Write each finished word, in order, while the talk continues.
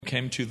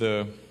came to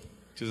the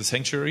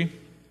sanctuary,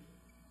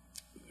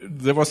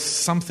 there was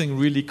something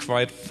really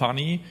quite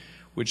funny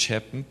which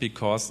happened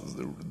because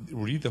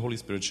really the Holy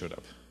Spirit showed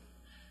up.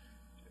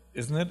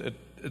 Isn't it?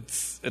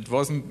 It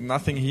wasn't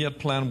nothing he had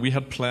planned, we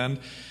had planned,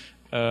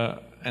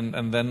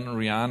 and then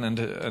Rian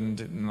and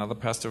another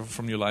pastor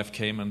from New Life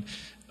came and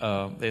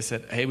they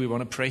said, hey, we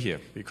want to pray here,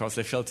 because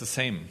they felt the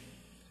same.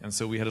 And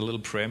so we had a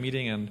little prayer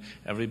meeting and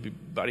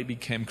everybody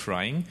became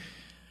crying.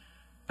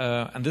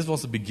 And this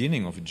was the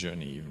beginning of a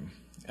journey even.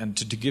 And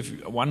to give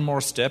one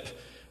more step,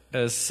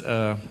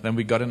 then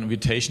we got an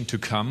invitation to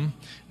come,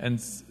 and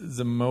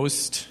the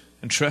most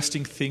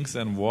interesting thing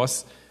then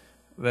was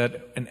that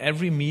in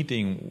every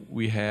meeting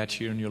we had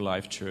here in Your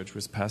Life Church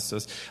with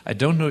pastors, I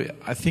don't know,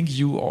 I think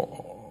you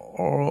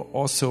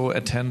also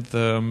attend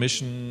the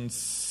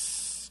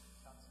missions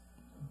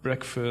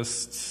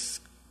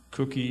breakfast,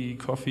 cookie,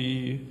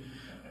 coffee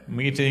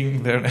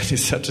meeting there every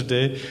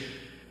Saturday,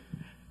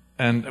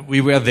 and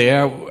we were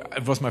there.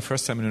 It was my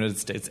first time in the United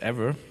States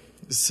ever.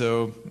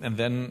 So, and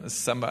then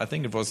somebody, I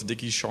think it was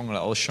Dickie Schong or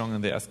Al Schong,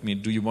 and they asked me,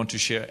 do you want to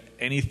share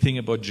anything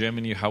about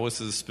Germany? How is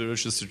the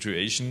spiritual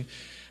situation?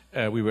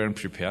 We weren't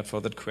prepared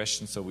for that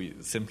question, so we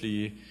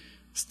simply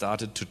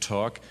started to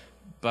talk.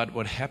 But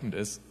what happened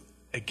is,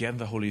 again,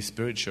 the Holy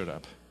Spirit showed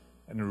up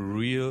in a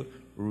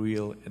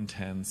real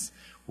intense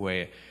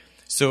way.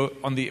 So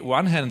on the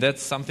one hand,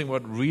 that's something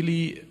what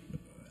really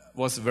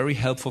was very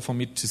helpful for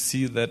me to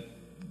see, that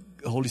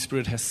the Holy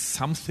Spirit has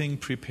something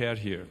prepared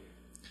here.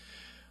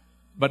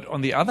 But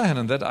on the other hand,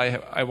 and that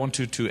I want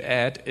to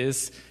add,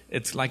 is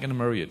it's like in a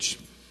marriage.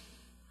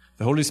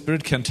 The Holy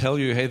Spirit can tell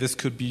you, hey, this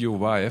could be your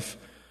wife,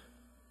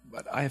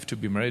 but I have to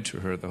be married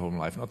to her the whole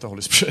life, not the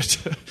Holy Spirit.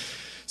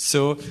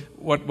 So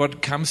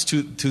what comes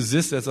to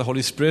this, as the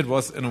Holy Spirit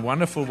was in a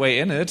wonderful way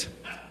in it,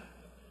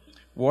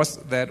 was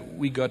that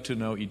we got to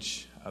know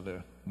each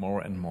other more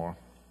and more.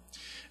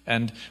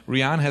 And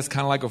Rian has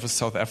kind of like of a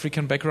South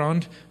African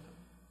background.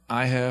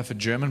 I have a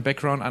German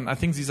background, and I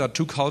think these are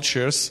two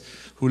cultures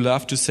who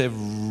love to say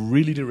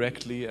really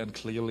directly and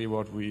clearly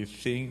what we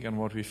think and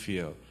what we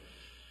feel.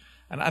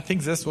 And I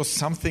think this was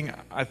something,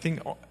 I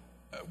think,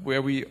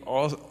 where we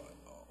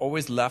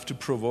always love to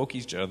provoke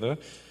each other,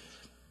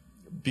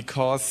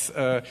 because,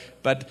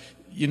 but,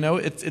 you know,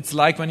 it's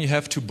like when you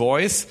have two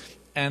boys,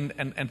 and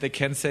they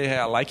can say, hey,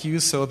 I like you,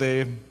 so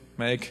they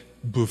make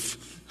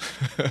boof.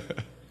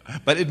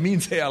 But it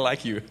means, hey, I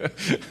like you.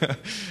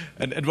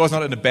 And it was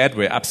not in a bad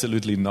way,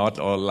 absolutely not,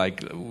 or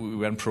like we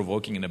weren't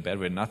provoking in a bad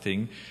way,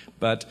 nothing.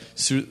 But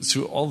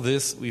through all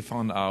this, we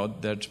found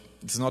out that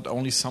it's not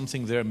only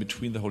something there in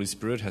between the Holy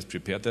Spirit has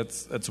prepared.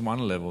 That's one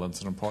level,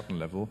 that's an important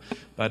level.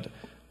 But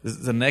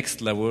the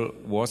next level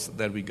was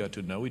that we got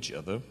to know each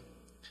other.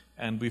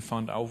 And we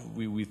found out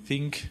we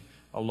think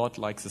a lot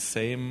like the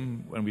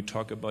same when we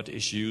talk about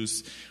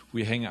issues.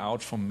 We hang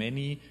out for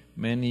many,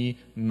 many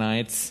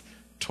nights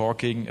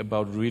talking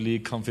about really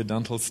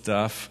confidential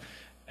stuff,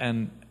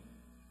 and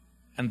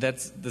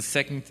that's the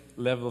second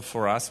level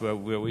for us, where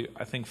we,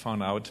 I think,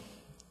 found out,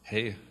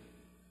 hey,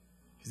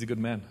 he's a good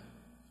man.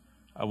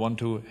 I want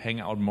to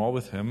hang out more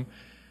with him.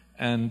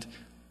 And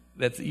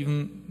that's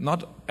even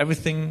not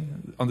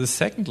everything on the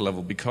second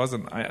level, because you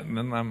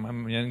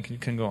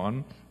can go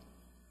on.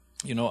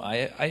 You know,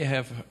 I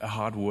have a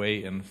hard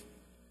way in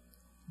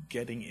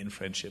getting in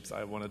friendships.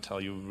 I want to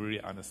tell you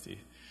really honestly.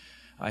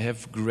 I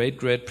have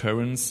great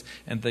parents,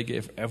 and they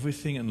gave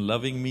everything in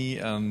loving me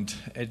and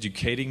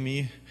educating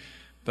me.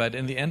 But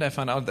in the end, I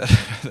found out that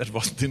that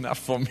wasn't enough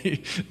for me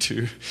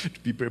to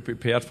be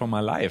prepared for my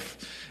life.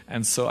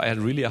 And so I had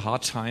really a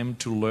hard time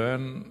to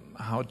learn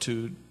how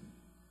to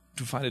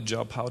find a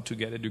job, how to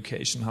get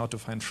education, how to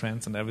find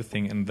friends and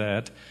everything in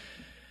that.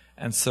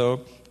 And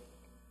so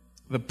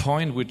the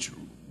point which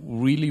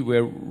really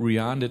where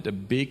Rian did a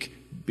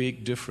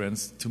big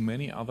difference to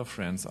many other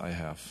friends I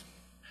have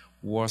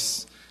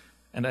was,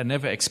 and I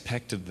never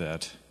expected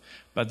that.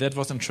 But that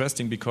was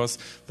interesting, because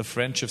the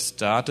friendship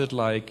started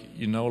like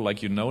you know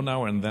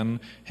now, and then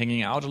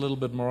hanging out a little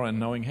bit more and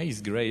knowing, hey,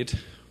 he's great.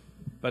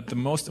 But the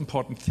most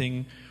important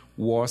thing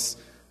was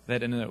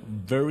that in a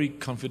very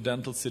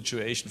confidential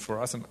situation for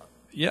us, and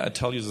I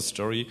tell you the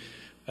story,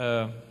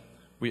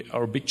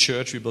 our big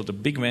church, we built a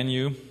big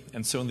venue,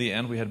 and so in the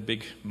end we had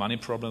big money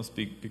problems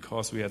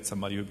because we had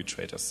somebody who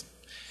betrayed us.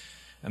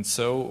 And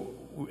so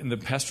in the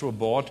pastoral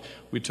board,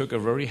 we took a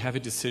very heavy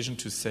decision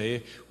to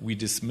say we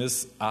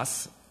dismiss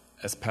us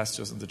as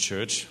pastors in the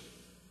church,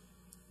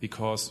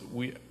 because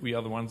we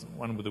are the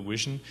one with a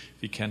vision.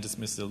 We can't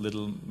dismiss the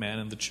little man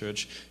in the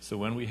church. So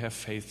when we have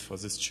faith for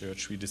this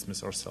church, we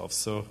dismiss ourselves.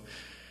 So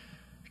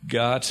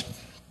God,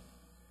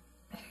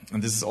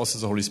 and this is also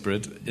the Holy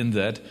Spirit in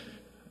that,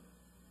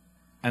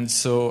 and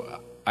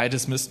so I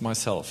dismissed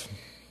myself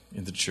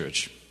in the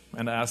church.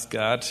 And I asked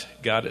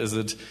God, is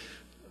it,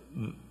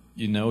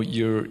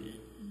 your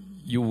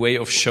way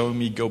of showing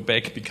me go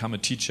back, become a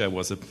teacher? I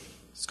was a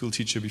school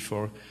teacher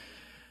before.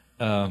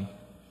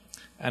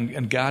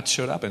 And God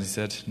showed up and he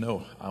said,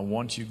 no, I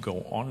want you to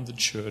go on in the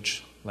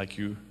church like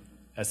you,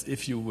 as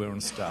if you were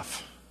on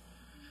staff.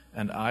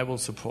 And I will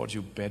support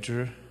you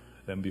better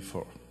than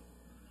before.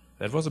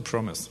 That was a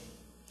promise.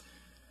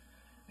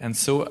 And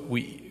so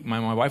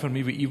my wife and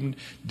me, we even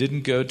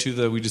didn't go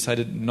we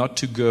decided not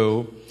to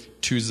go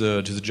to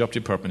the job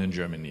department in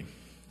Germany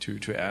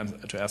to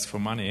ask for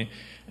money.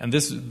 And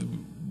this,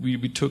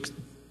 we took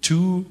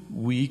 2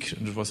 weeks,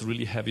 and it was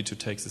really heavy to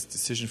take this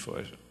decision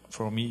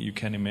for me, you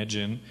can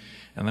imagine.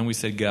 And then we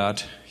said,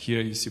 God,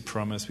 here is your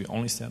promise. We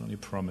only stand on your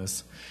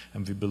promise,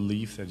 and we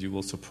believe that you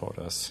will support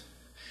us.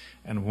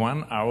 And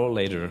 1 hour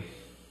later,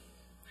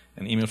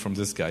 an email from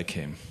this guy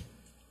came.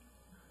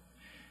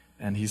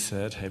 And he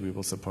said, hey, we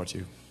will support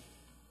you.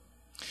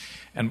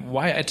 And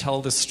why I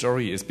tell this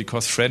story is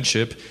because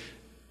friendship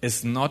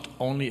is not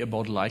only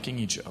about liking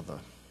each other.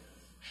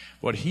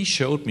 What he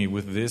showed me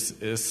with this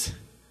is,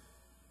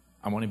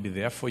 I want to be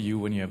there for you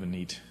when you have a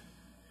need.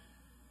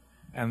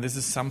 And this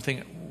is something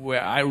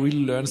where I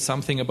really learned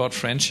something about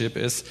friendship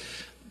is,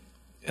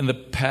 in the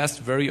past,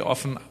 very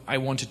often, I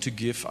wanted to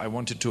give, I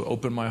wanted to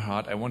open my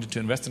heart, I wanted to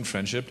invest in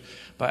friendship,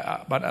 but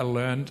I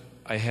learned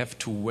I have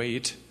to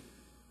wait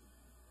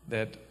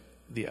that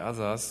the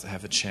others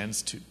have a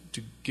chance to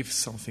give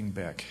something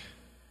back.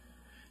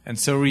 And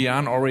so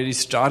Rian already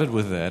started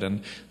with that,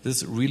 and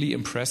this really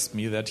impressed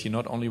me that he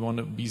not only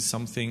wanted to be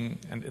something,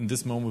 and in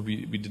this moment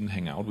we didn't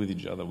hang out with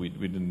each other, we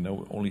didn't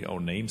know only our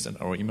names and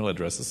our email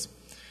addresses,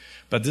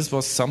 but this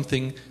was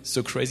something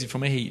so crazy for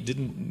me. He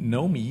didn't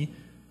know me,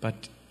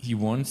 but he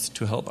wants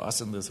to help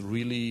us in this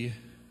really,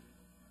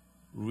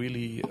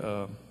 really,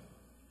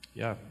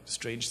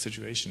 strange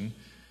situation.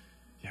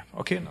 Yeah.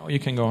 Okay, now you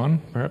can go on,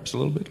 perhaps a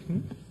little bit.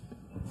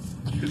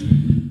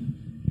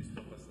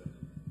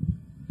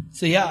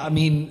 So yeah, I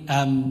mean,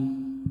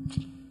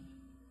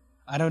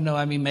 I don't know.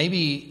 I mean,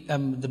 maybe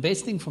the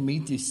best thing for me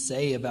to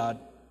say about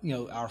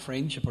our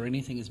friendship or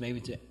anything is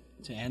maybe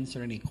to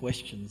answer any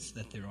questions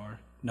that there are.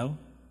 No?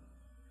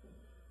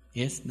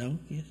 Yes? No?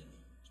 Yes?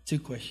 2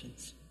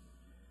 questions.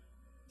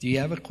 Do you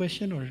have a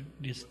question or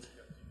just?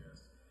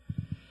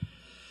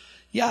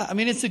 Yeah, I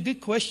mean, it's a good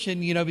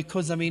question,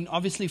 because, I mean,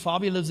 obviously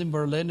Fabi lives in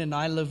Berlin and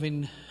I live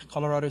in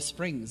Colorado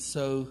Springs.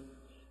 So,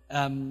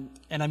 and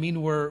I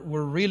mean, we're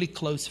really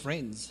close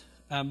friends.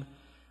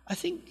 I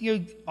think,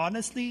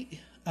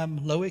 honestly,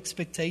 low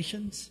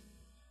expectations,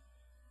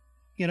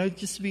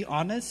 just to be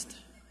honest.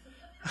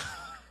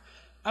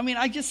 I mean,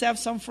 I just have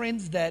some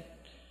friends that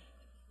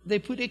they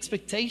put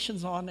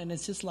expectations on and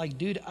it's just like,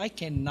 dude, I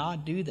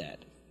cannot do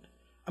that.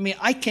 I mean,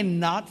 I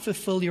cannot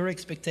fulfill your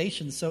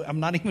expectations, so I'm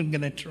not even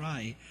going to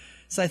try.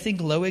 So I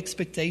think low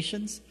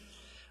expectations.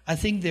 I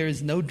think there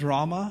is no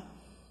drama.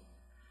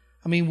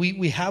 I mean,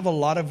 we have a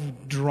lot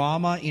of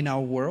drama in our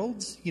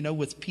worlds,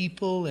 with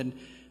people and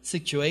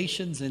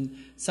situations, and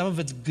some of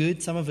it's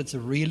good, some of it's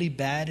really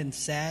bad and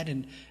sad,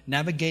 and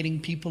navigating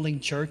people in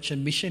church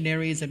and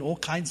missionaries and all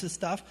kinds of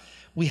stuff.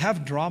 We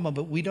have drama,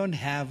 but we don't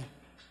have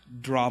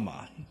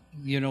drama.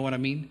 You know what I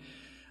mean?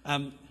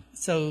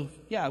 So,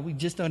 yeah, we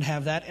just don't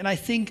have that. And I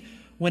think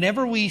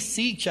whenever we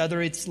see each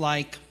other, it's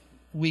like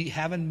we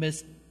haven't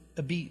missed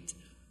a beat.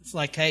 It's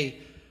like, hey,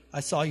 I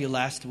saw you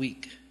last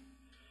week,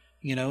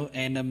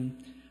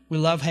 and we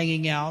love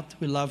hanging out.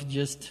 We love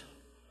just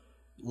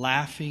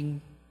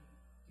laughing,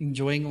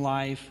 enjoying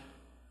life,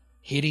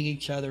 hitting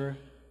each other,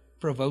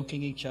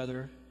 provoking each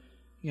other,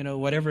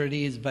 whatever it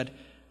is. But,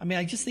 I mean,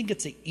 I just think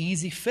it's an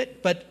easy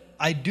fit. But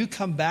I do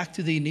come back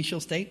to the initial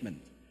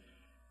statement.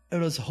 It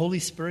was Holy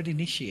Spirit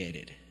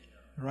initiated,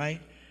 right?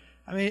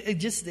 I mean, it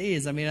just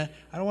is. I mean,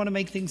 I don't want to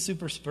make things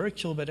super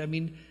spiritual, but I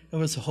mean, it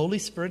was Holy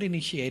Spirit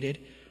initiated.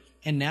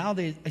 And now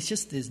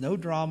there's no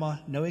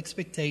drama, no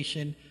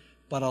expectation,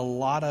 but a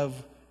lot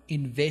of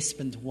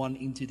investment one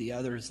into the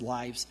other's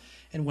lives.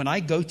 And when I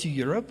go to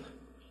Europe,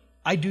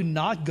 I do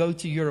not go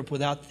to Europe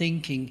without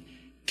thinking,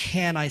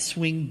 can I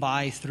swing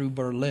by through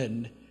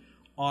Berlin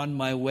on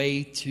my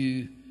way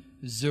to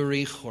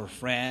Zurich or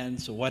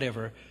France or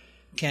whatever?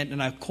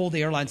 And I call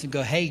the airlines and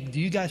go, hey,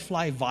 do you guys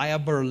fly via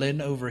Berlin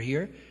over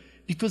here?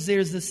 Because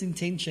there's this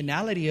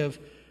intentionality of,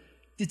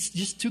 it's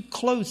just too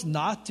close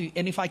not to.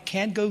 And if I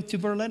can't go to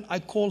Berlin, I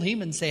call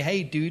him and say,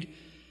 hey, dude,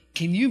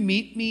 can you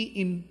meet me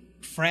in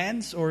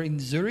France or in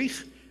Zurich?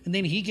 And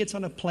then he gets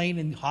on a plane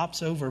and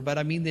hops over. But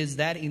I mean, there's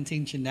that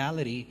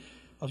intentionality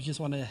of just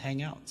want to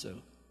hang out. So